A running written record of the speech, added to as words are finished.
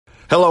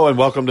Hello and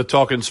welcome to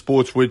Talking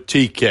Sports with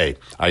TK.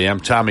 I am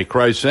Tommy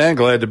Krysan.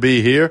 Glad to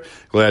be here.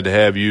 Glad to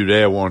have you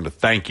there. I wanted to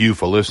thank you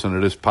for listening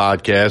to this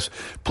podcast.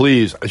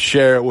 Please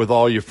share it with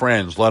all your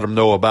friends. Let them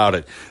know about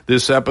it.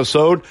 This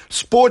episode,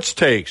 Sports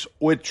Takes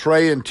with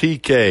Trey and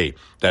TK.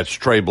 That's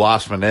Trey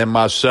Blossman and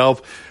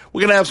myself.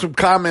 We're going to have some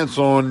comments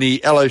on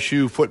the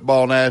LSU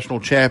Football National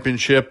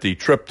Championship, the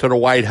trip to the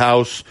White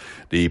House,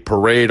 the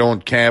parade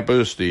on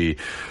campus, the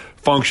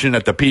function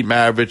at the Pete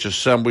Maravich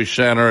Assembly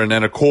Center, and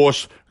then, of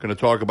course, going to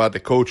talk about the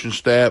coaching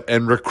staff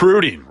and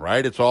recruiting,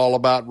 right? It's all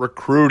about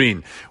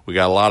recruiting. We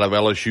got a lot of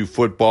LSU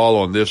football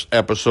on this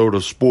episode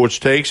of Sports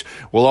Takes.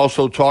 We'll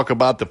also talk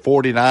about the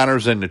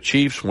 49ers and the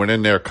Chiefs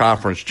winning their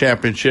conference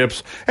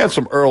championships and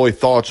some early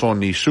thoughts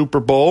on the Super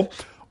Bowl.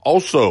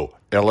 Also,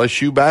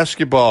 LSU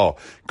basketball.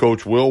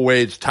 Coach Will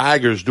Wade's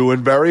Tigers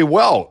doing very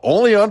well.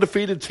 Only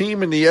undefeated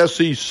team in the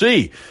SEC.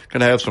 Going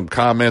to have some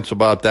comments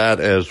about that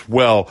as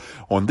well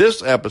on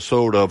this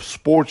episode of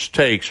Sports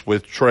Takes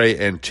with Trey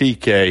and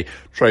TK.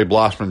 Trey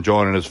Blossman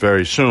joining us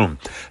very soon.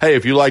 Hey,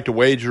 if you like to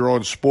wager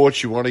on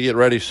sports, you want to get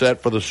ready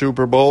set for the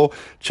Super Bowl,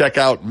 check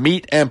out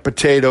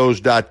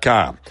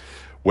meatandpotatoes.com.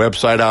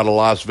 Website out of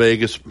Las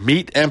Vegas,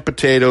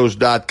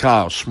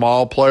 meatandpotatoes.com.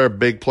 Small player,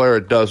 big player,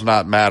 it does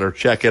not matter.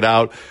 Check it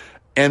out.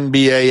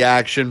 NBA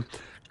action,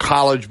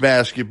 college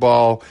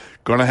basketball,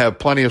 going to have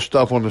plenty of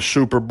stuff on the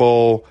Super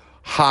Bowl,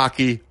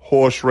 hockey,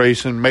 horse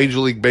racing, Major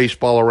League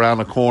Baseball around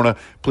the corner.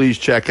 Please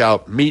check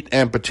out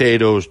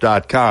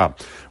meatandpotatoes.com.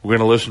 We're going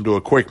to listen to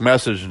a quick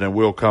message and then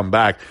we'll come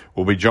back.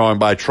 We'll be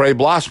joined by Trey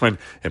Blossman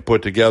and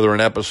put together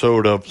an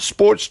episode of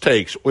Sports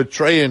Takes with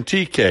Trey and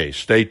TK.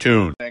 Stay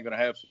tuned. I'm going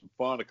to have some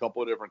fun, a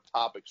couple of different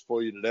topics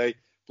for you today.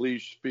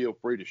 Please feel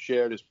free to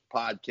share this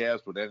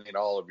podcast with any and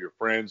all of your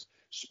friends.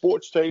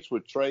 Sports Takes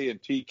with Trey and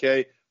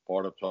TK,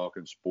 part of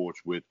Talking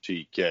Sports with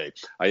TK.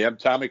 I am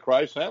Tommy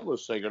Krysan.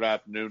 Let's say good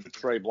afternoon to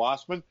Trey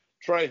Blossman.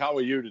 Trey, how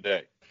are you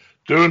today?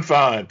 Doing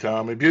fine,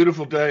 Tommy.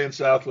 Beautiful day in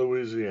South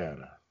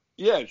Louisiana.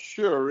 Yeah, it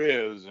sure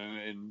is.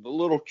 And a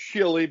little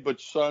chilly,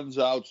 but sun's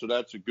out, so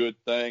that's a good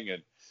thing.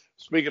 And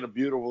speaking of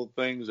beautiful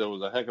things, there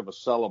was a heck of a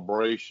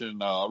celebration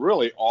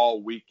really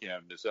all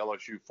weekend. This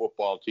LSU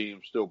football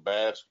team still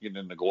basking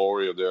in the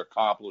glory of their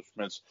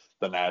accomplishments,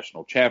 the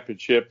national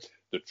championship,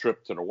 the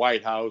trip to the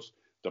White House,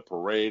 the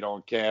parade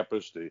on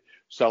campus, the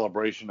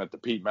celebration at the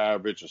Pete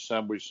Maravich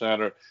Assembly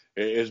Center.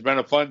 It's been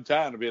a fun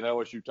time to be an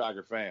LSU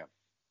Tiger fan.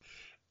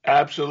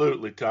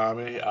 Absolutely,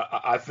 Tommy.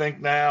 I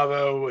think now,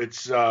 though,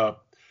 it's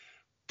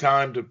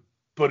time to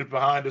put it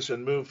behind us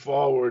and move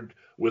forward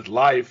with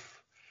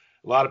life.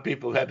 A lot of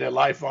people had their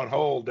life on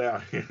hold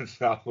down here in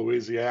South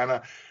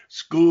Louisiana.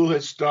 School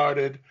has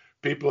started.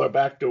 People are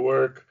back to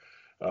work.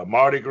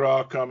 Mardi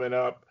Gras coming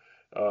up.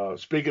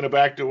 Speaking of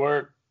back to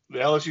work, the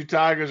LSU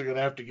Tigers are going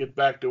to have to get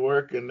back to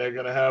work, and they're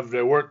going to have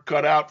their work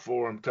cut out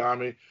for them,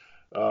 Tommy.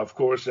 Of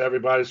course,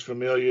 everybody's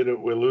familiar that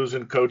we're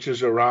losing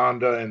coaches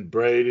Aranda and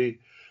Brady.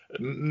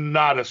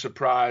 Not a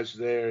surprise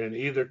there in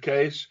either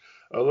case.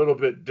 A little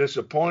bit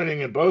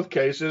disappointing in both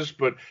cases,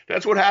 but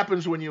that's what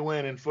happens when you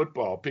win in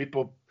football.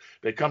 People,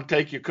 they come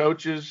take your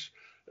coaches.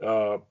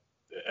 Look,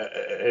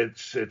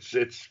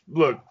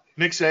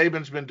 Nick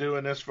Saban's been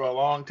doing this for a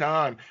long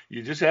time.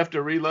 You just have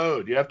to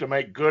reload. You have to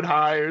make good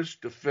hires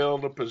to fill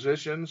the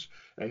positions,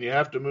 and you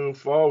have to move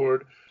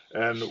forward.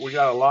 And we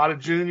got a lot of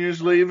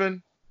juniors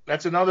leaving.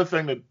 That's another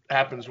thing that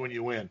happens when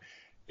you win.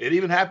 It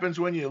even happens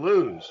when you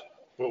lose.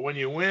 But when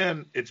you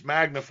win, it's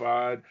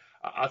magnified.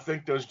 I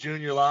think those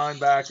junior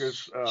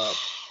linebackers,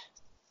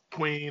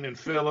 Queen and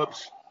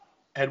Phillips,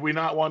 had we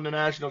not won the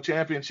national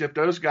championship,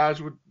 those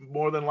guys would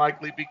more than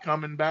likely be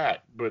coming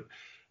back. But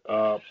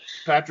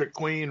Patrick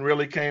Queen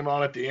really came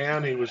on at the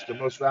end. He was the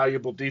most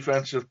valuable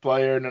defensive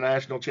player in the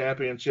national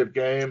championship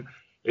game.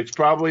 It's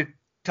probably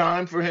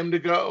time for him to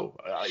go.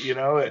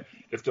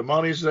 If the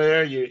money's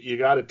there, you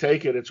got to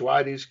take it. It's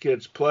why these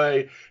kids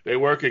play. They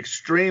work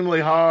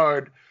extremely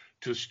hard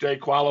to stay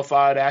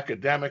qualified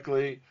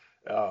academically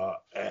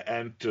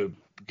and to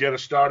get a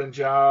starting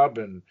job.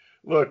 And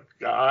look,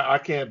 I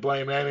can't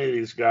blame any of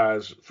these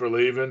guys for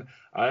leaving.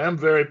 I am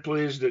very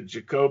pleased that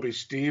Jacoby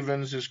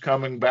Stevens is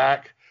coming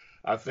back.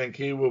 I think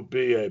he will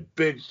be a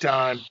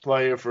big-time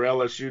player for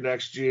LSU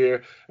next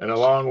year, and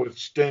along with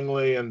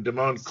Stingley and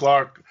Damone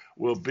Clark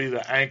will be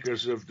the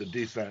anchors of the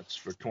defense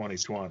for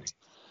 2020.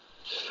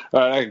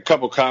 A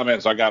couple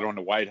comments I got on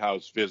the White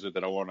House visit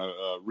that I want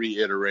to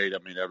reiterate. I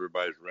mean,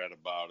 everybody's read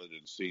about it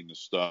and seen the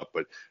stuff,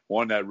 but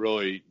one that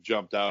really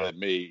jumped out at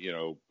me,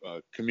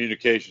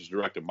 communications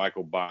director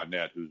Michael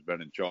Barnett, who's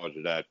been in charge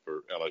of that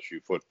for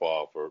LSU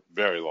football for a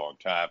very long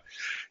time.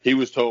 He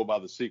was told by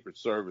the Secret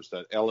Service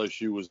that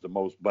LSU was the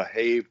most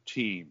behaved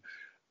team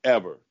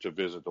ever to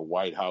visit the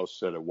White House.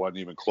 Said it wasn't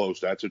even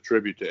close. That's a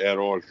tribute to Ed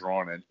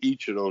Orgeron and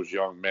each of those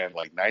young men.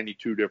 Like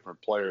 92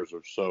 different players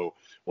or so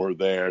were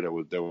there.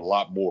 There were a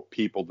lot more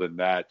people than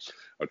that.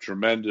 A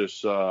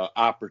tremendous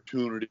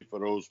opportunity for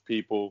those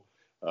people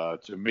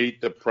to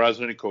meet the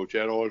president. Coach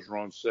Ed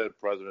Orgeron said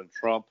President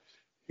Trump.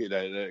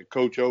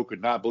 Coach O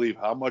could not believe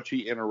how much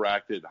he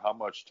interacted, how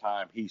much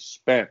time he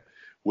spent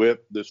with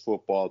this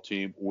football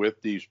team,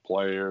 with these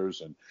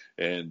players,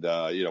 and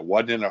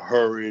wasn't in a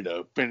hurry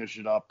to finish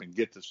it up and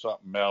get to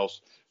something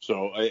else.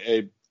 So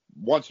a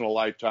once in a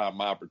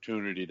lifetime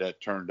opportunity that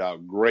turned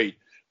out great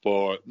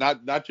for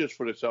not just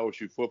for this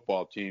LSU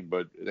football team,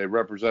 but they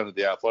represented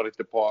the athletic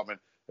department,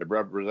 they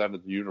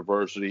represented the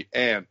university,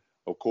 and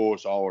of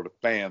course all of the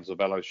fans of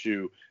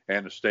LSU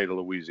and the state of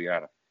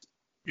Louisiana.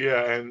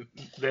 Yeah, and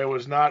there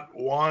was not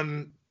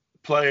one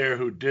player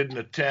who didn't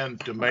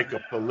attempt to make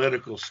a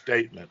political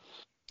statement.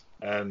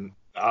 And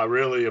I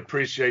really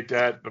appreciate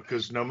that,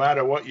 because no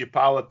matter what your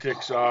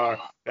politics are,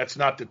 that's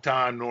not the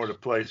time nor the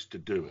place to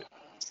do it.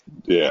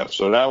 Yeah,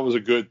 so that was a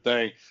good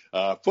thing.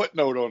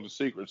 Footnote on the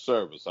Secret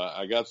Service.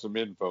 I got some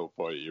info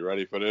for you. You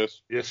ready for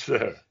this? Yes,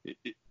 sir.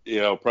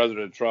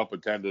 President Trump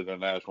attended a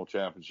national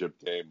championship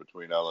game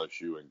between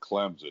LSU and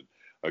Clemson.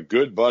 A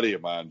good buddy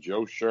of mine,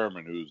 Joe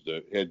Sherman, who's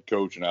the head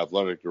coach and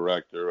athletic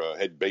director,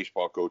 head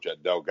baseball coach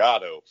at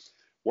Delgado,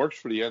 works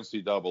for the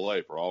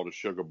NCAA for all the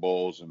Sugar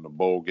Bowls and the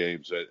bowl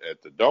games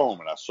at the Dome.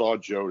 And I saw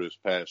Joe this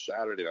past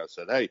Saturday, and I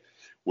said, hey,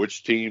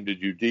 which team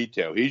did you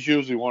detail? He's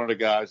usually one of the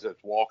guys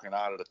that's walking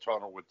out of the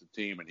tunnel with the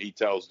team, and he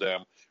tells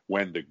them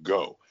when to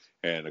go.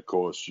 And, of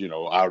course,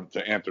 out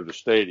to enter the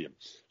stadium.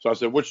 So I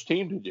said, which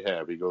team did you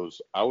have? He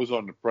goes, I was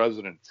on the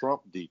President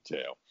Trump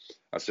detail.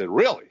 I said,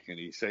 really? And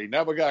he said he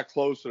never got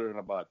closer than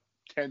about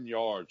 10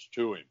 yards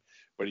to him.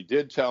 But he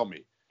did tell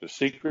me the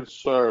Secret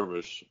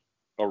Service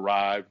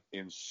arrived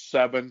in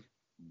 7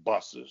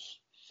 buses.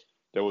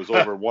 There was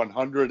over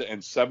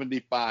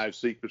 175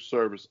 Secret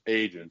Service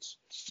agents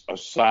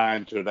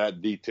assigned to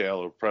that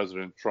detail of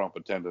President Trump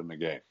attending the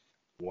game.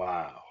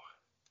 Wow.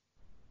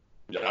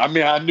 Yeah, I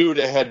mean, I knew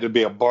there had to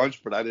be a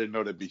bunch, but I didn't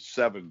know there'd be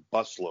 7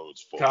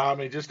 busloads full.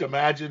 Tommy, just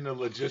imagine the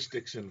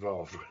logistics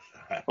involved with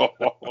that.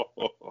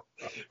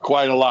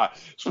 Quite a lot.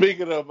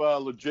 Speaking of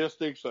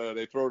logistics,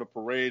 they throw the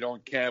parade on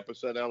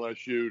campus at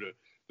LSU.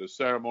 The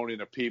ceremony in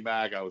the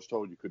PMAC, I was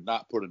told you could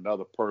not put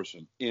another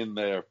person in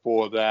there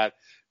for that.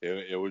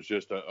 It was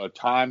just a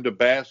time to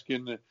bask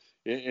in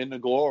the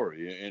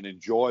glory and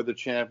enjoy the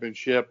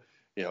championship.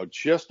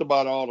 Just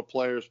about all the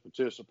players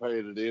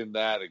participated in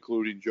that,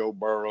 including Joe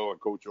Burrow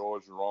and Coach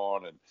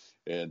Orgeron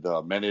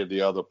and many of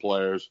the other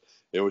players.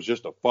 It was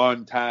just a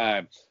fun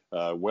time.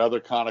 Weather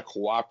kind of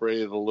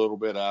cooperated a little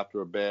bit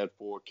after a bad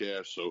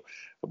forecast. So,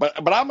 but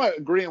I'm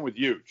agreeing with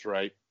you,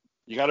 Trey.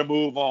 You got to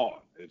move on.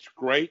 It's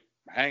great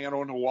hanging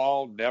on the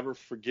wall. Never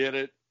forget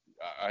it.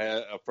 I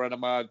had a friend of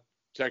mine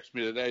text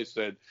me today,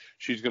 said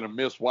she's going to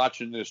miss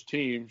watching this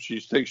team.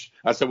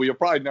 I said, well, you'll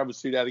probably never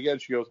see that again.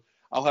 She goes,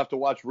 I'll have to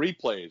watch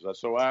replays. I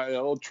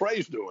said,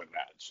 Trey's doing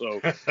that. So,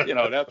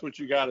 that's what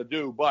you got to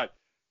do. But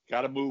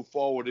got to move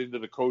forward into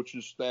the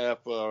coaching staff,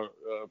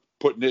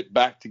 putting it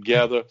back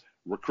together,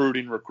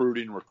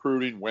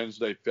 recruiting.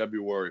 Wednesday,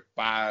 February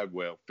 5,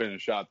 we'll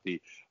finish out the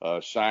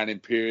signing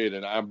period.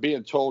 And I'm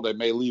being told they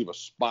may leave a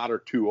spot or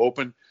 2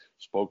 open.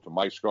 Spoke to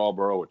Mike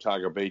Scarborough at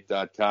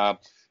TigerBait.com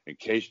in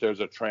case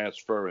there's a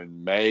transfer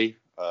in May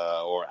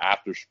or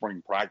after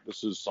spring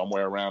practices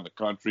somewhere around the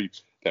country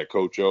that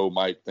Coach O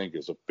might think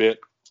is a fit.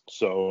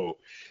 So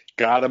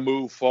got to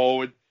move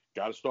forward,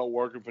 got to start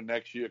working for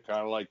next year,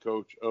 kind of like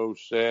Coach O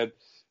said,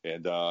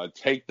 and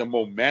take the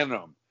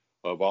momentum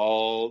of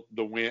all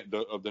the win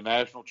of the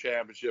national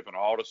championship and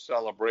all the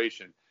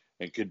celebration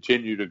and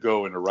continue to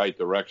go in the right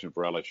direction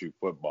for LSU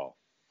football.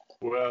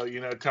 Well,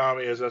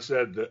 Tommy, as I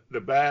said,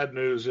 the bad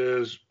news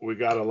is we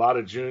got a lot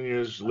of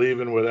juniors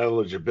leaving with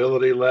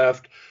eligibility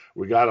left.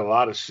 We got a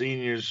lot of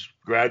seniors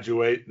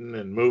graduating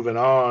and moving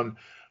on.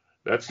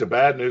 That's the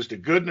bad news. The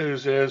good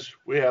news is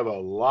we have a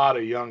lot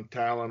of young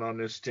talent on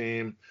this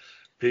team,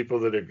 people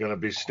that are going to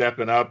be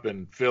stepping up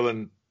and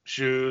filling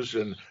shoes,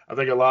 and I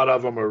think a lot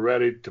of them are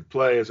ready to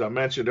play. As I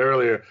mentioned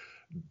earlier,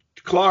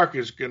 Clark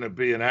is going to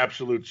be an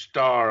absolute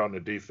star on the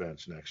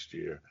defense next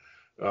year.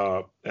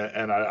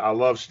 And I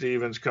love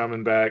Stevens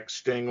coming back,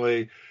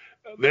 Stingley.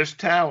 There's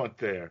talent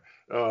there.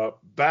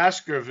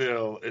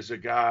 Baskerville is a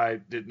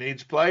guy that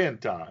needs playing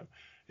time.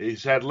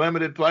 He's had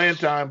limited playing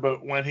time,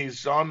 but when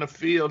he's on the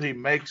field, he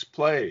makes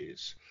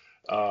plays.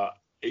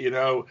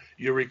 You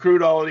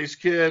recruit all of these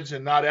kids,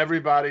 and not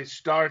everybody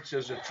starts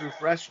as a true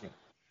freshman.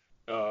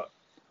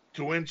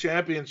 To win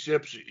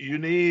championships, you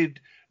need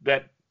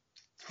that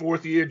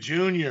fourth-year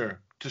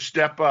junior to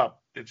step up.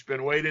 It's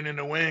been waiting in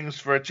the wings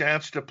for a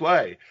chance to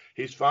play.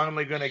 He's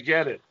finally going to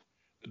get it.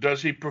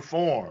 Does he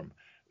perform?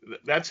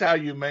 That's how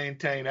you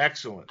maintain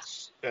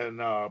excellence.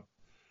 And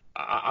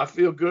I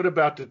feel good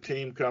about the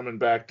team coming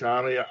back,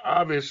 Tommy.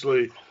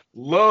 Obviously,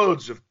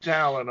 loads of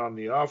talent on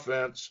the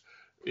offense.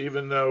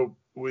 Even though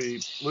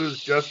we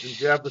lose Justin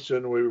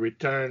Jefferson, we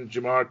return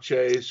Jamar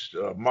Chase,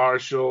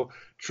 Marshall,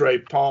 Trey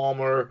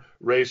Palmer,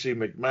 Racey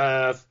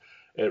McMath.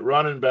 At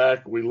running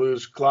back, we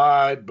lose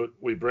Clyde, but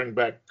we bring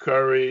back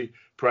Curry,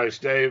 Price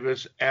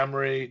Davis,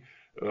 Emery,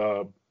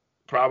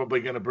 probably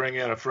going to bring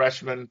in a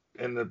freshman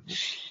in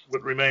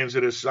what remains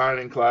of his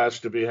signing class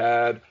to be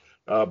had,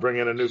 bring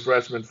in a new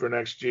freshman for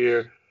next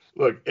year.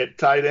 Look, at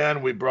tight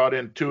end, we brought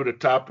in two of the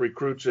top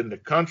recruits in the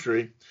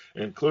country,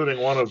 including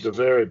one of the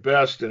very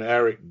best in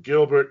Eric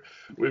Gilbert.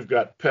 We've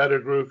got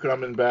Pettigrew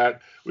coming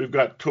back. We've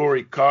got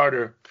Torrey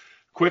Carter.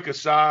 Quick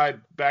aside,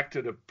 back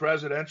to the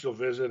presidential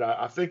visit.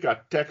 I think I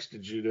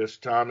texted you this,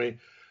 Tommy.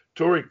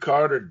 Torrey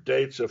Carter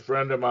dates a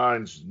friend of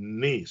mine's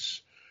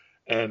niece,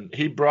 and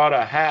he brought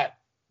a hat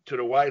to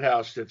the White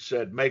House that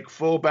said, "Make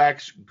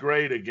fullbacks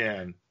great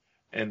again."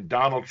 And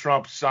Donald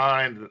Trump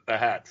signed the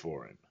hat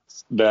for him.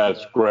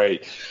 That's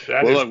great.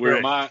 That well, is look, we great.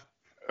 remind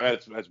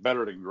that's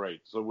better than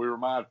great. So we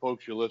remind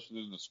folks you're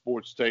listening to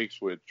Sports Takes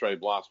with Trey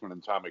Blossman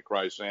and Tommy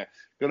Krysan.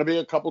 Going to be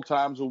a couple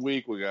times a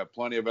week. We got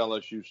plenty of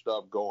LSU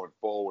stuff going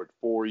forward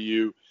for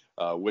you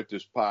with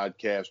this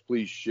podcast.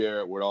 Please share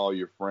it with all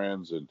your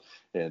friends and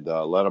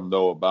let them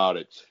know about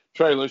it.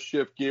 Trey, let's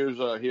shift gears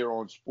here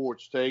on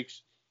Sports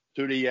Takes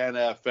to the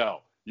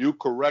NFL. You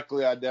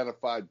correctly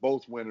identified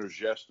both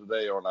winners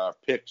yesterday on our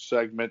pick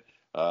segment.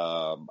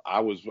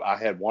 I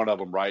had one of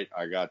them right.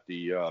 I got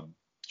the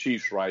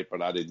Chiefs right,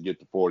 but I didn't get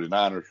the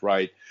 49ers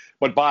right.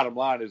 But bottom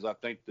line is I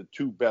think the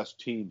two best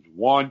teams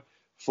won.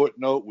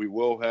 Footnote, we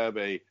will have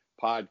a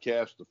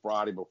podcast the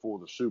Friday before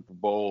the Super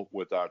Bowl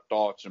with our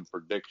thoughts and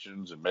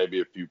predictions and maybe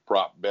a few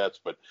prop bets.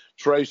 But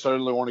Trey,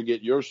 certainly want to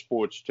get your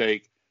sports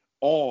take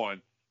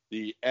on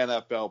the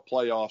NFL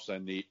playoffs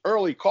and the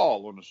early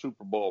call on the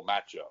Super Bowl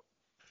matchup.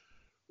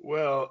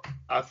 Well,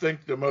 I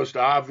think the most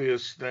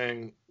obvious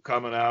thing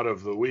coming out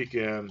of the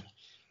weekend,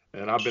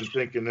 and I've been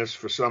thinking this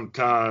for some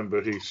time,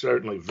 but he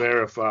certainly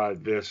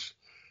verified this.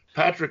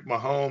 Patrick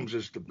Mahomes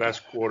is the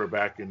best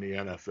quarterback in the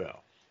NFL.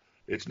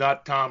 It's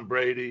not Tom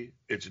Brady.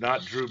 It's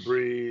not Drew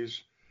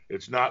Brees.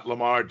 It's not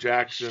Lamar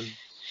Jackson.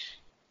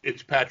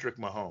 It's Patrick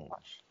Mahomes.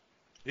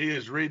 He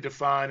is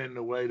redefining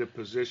the way the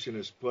position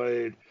is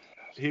played.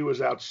 He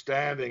was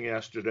outstanding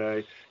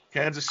yesterday.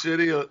 Kansas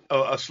City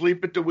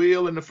asleep at the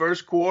wheel in the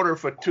first quarter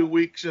for 2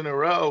 weeks in a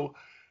row.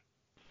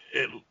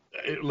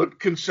 It looked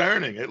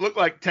concerning. It looked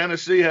like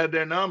Tennessee had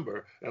their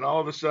number, and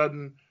all of a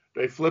sudden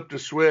they flipped a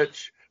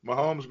switch.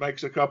 Mahomes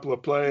makes a couple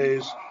of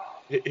plays.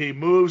 He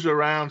moves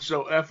around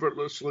so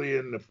effortlessly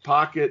in the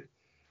pocket.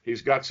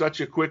 He's got such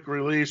a quick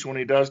release when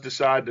he does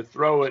decide to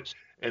throw it,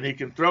 and he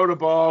can throw the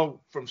ball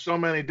from so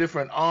many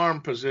different arm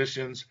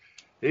positions.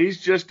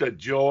 He's just a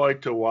joy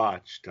to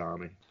watch,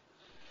 Tommy.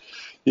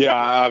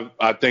 Yeah,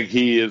 I think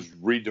he has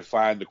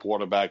redefined the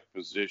quarterback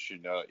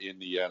position in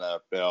the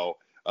NFL,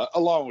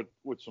 along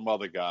with some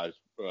other guys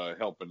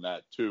helping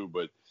that too.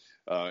 But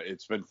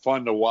it's been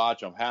fun to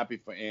watch. I'm happy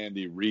for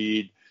Andy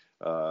Reid.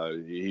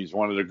 He's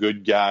one of the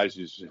good guys.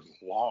 He's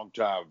a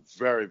long-time,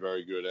 very,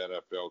 very good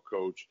NFL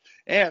coach.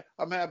 And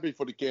I'm happy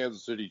for the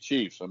Kansas City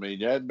Chiefs. I mean,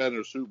 you hadn't been in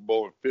a Super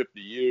Bowl in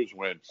 50 years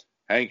when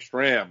Hank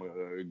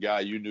Stram, a guy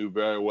you knew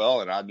very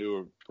well, and I knew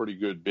a pretty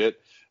good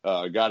bit,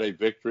 got a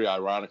victory,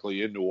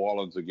 ironically, in New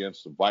Orleans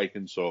against the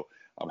Vikings. So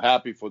I'm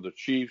happy for the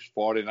Chiefs.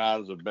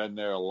 49ers have been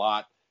there a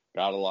lot,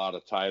 got a lot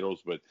of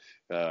titles. But,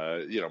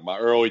 my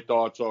early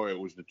thoughts are it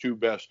was the two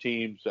best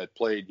teams that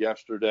played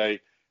yesterday.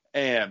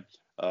 And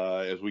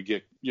as we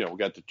get, we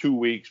got the 2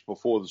 weeks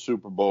before the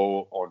Super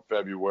Bowl on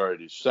February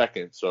the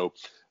 2nd. So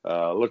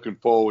looking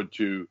forward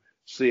to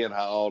seeing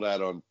how all that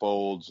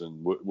unfolds, and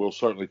we'll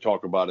certainly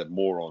talk about it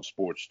more on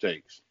Sports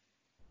Takes.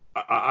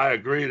 I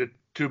agree that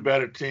two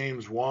better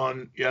teams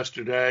won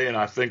yesterday, and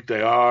I think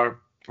they are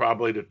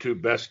probably the two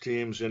best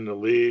teams in the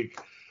league.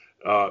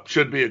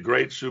 Should be a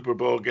great Super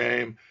Bowl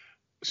game.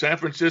 San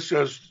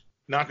Francisco's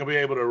not going to be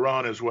able to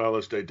run as well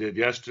as they did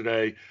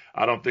yesterday.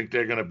 I don't think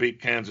they're going to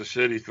beat Kansas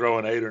City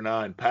throwing 8 or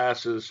 9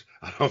 passes.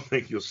 I don't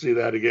think you'll see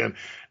that again.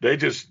 They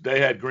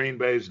had Green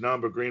Bay's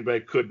number. Green Bay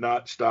could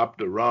not stop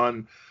the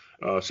run.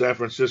 San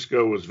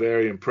Francisco was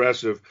very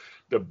impressive.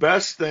 The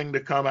best thing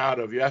to come out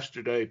of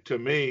yesterday to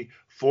me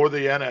for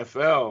the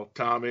NFL,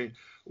 Tommy,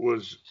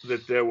 was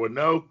that there were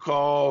no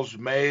calls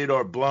made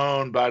or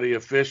blown by the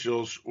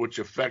officials which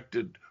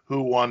affected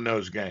who won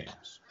those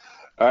games.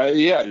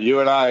 Yeah, you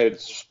and I had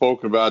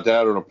spoken about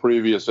that on a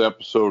previous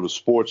episode of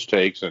Sports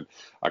Takes, and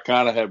I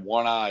kind of had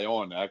one eye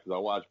on that because I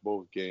watched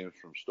both games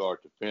from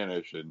start to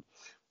finish. And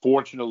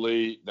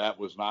fortunately, that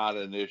was not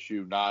an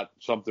issue, not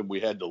something we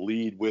had to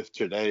lead with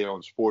today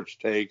on Sports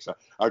Takes.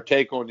 Our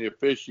take on the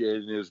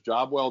officiating is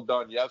job well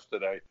done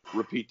yesterday.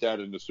 Repeat that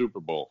in the Super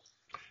Bowl.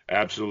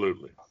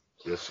 Absolutely.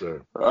 Yes,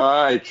 sir.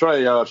 All right,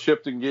 Trey,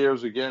 shifting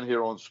gears again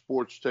here on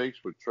Sports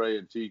Takes with Trey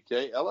and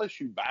TK.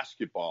 LSU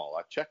basketball.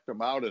 I checked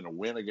them out in a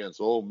win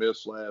against Ole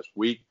Miss last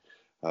week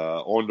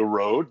on the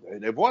road.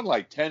 And they've won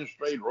like 10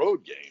 straight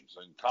road games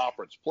in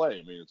conference play.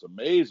 I mean, it's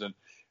amazing.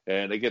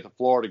 And they get the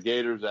Florida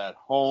Gators at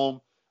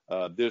home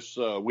this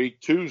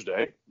week,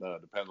 Tuesday,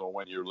 depends on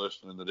when you're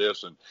listening to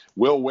this. And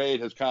Will Wade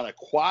has kind of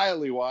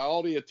quietly, while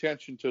all the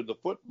attention to the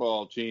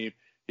football team,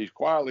 he's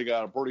quietly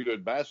got a pretty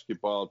good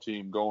basketball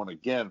team going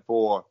again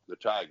for the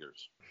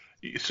Tigers.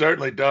 He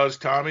certainly does,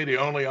 Tommy. The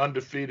only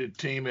undefeated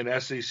team in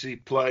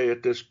SEC play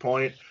at this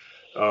point.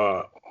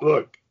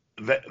 Look,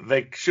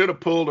 they should have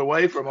pulled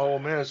away from Ole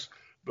Miss,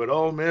 but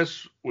Ole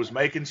Miss was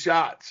making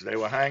shots. They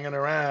were hanging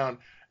around,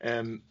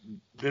 and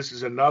this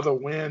is another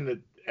win that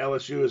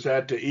LSU has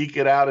had to eke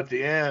it out at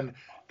the end,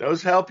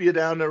 those help you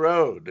down the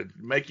road. They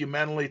make you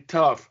mentally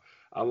tough.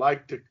 I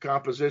like the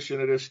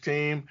composition of this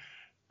team.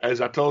 As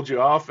I told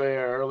you off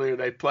air earlier,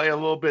 they play a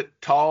little bit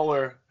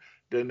taller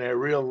than their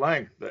real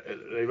length.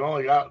 They've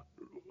only got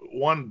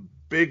one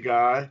big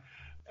guy,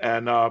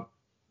 and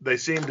they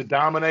seem to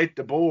dominate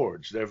the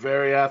boards. They're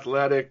very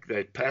athletic.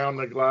 They pound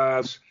the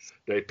glass.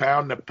 They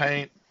pound the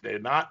paint. They're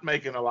not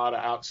making a lot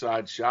of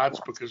outside shots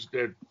because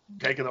they're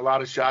taking a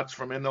lot of shots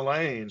from in the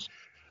lane.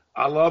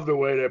 I love the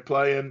way they're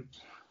playing.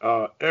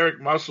 Eric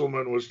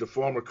Musselman was the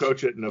former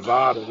coach at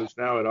Nevada, who's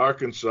now at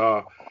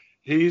Arkansas.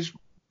 He's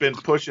been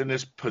pushing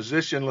this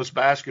positionless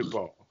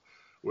basketball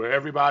where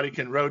everybody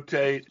can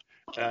rotate,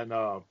 and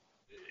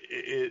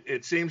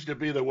it seems to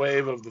be the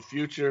wave of the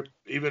future,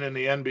 even in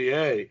the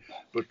NBA,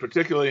 but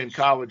particularly in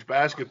college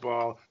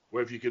basketball,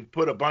 where if you can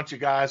put a bunch of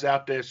guys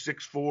out there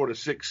 6'4"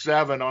 to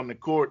 6'7" on the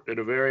court that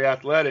are very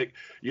athletic,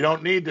 you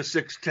don't need the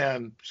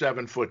 6'10",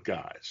 7-foot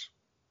guys,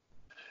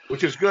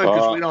 which is good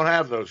because we don't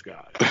have those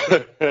guys.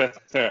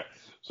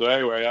 So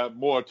anyway,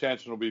 more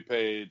attention will be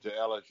paid to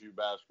LSU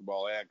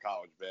basketball and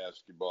college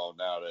basketball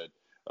now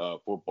that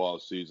football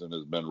season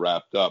has been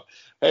wrapped up.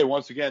 Hey,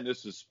 once again,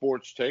 this is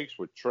Sports Takes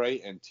with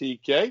Trey and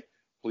TK.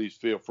 Please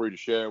feel free to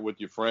share it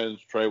with your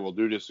friends. Trey will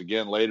do this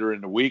again later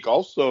in the week.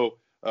 Also,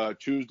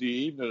 Tuesday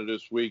evening of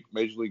this week,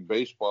 Major League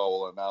Baseball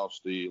will announce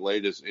the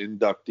latest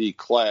inductee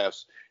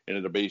class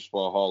into the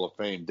Baseball Hall of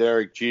Fame.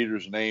 Derek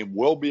Jeter's name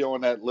will be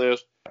on that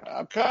list.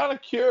 I'm kind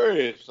of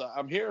curious.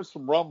 I'm hearing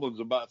some rumblings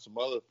about some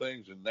other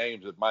things and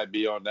names that might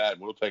be on that.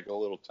 We'll take a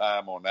little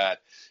time on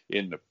that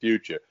in the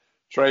future.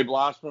 Trey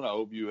Blossman, I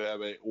hope you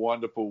have a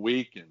wonderful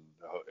week. And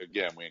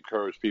again, we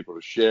encourage people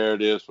to share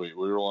this. We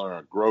really want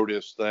to grow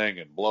this thing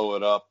and blow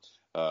it up.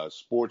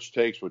 Sports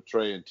Takes with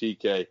Trey and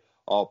TK,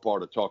 all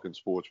part of Talking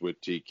Sports with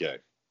TK.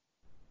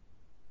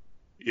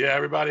 Yeah,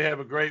 everybody have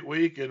a great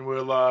week, and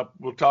we'll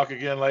talk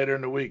again later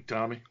in the week,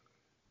 Tommy.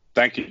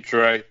 Thank you,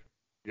 Trey.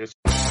 Yes.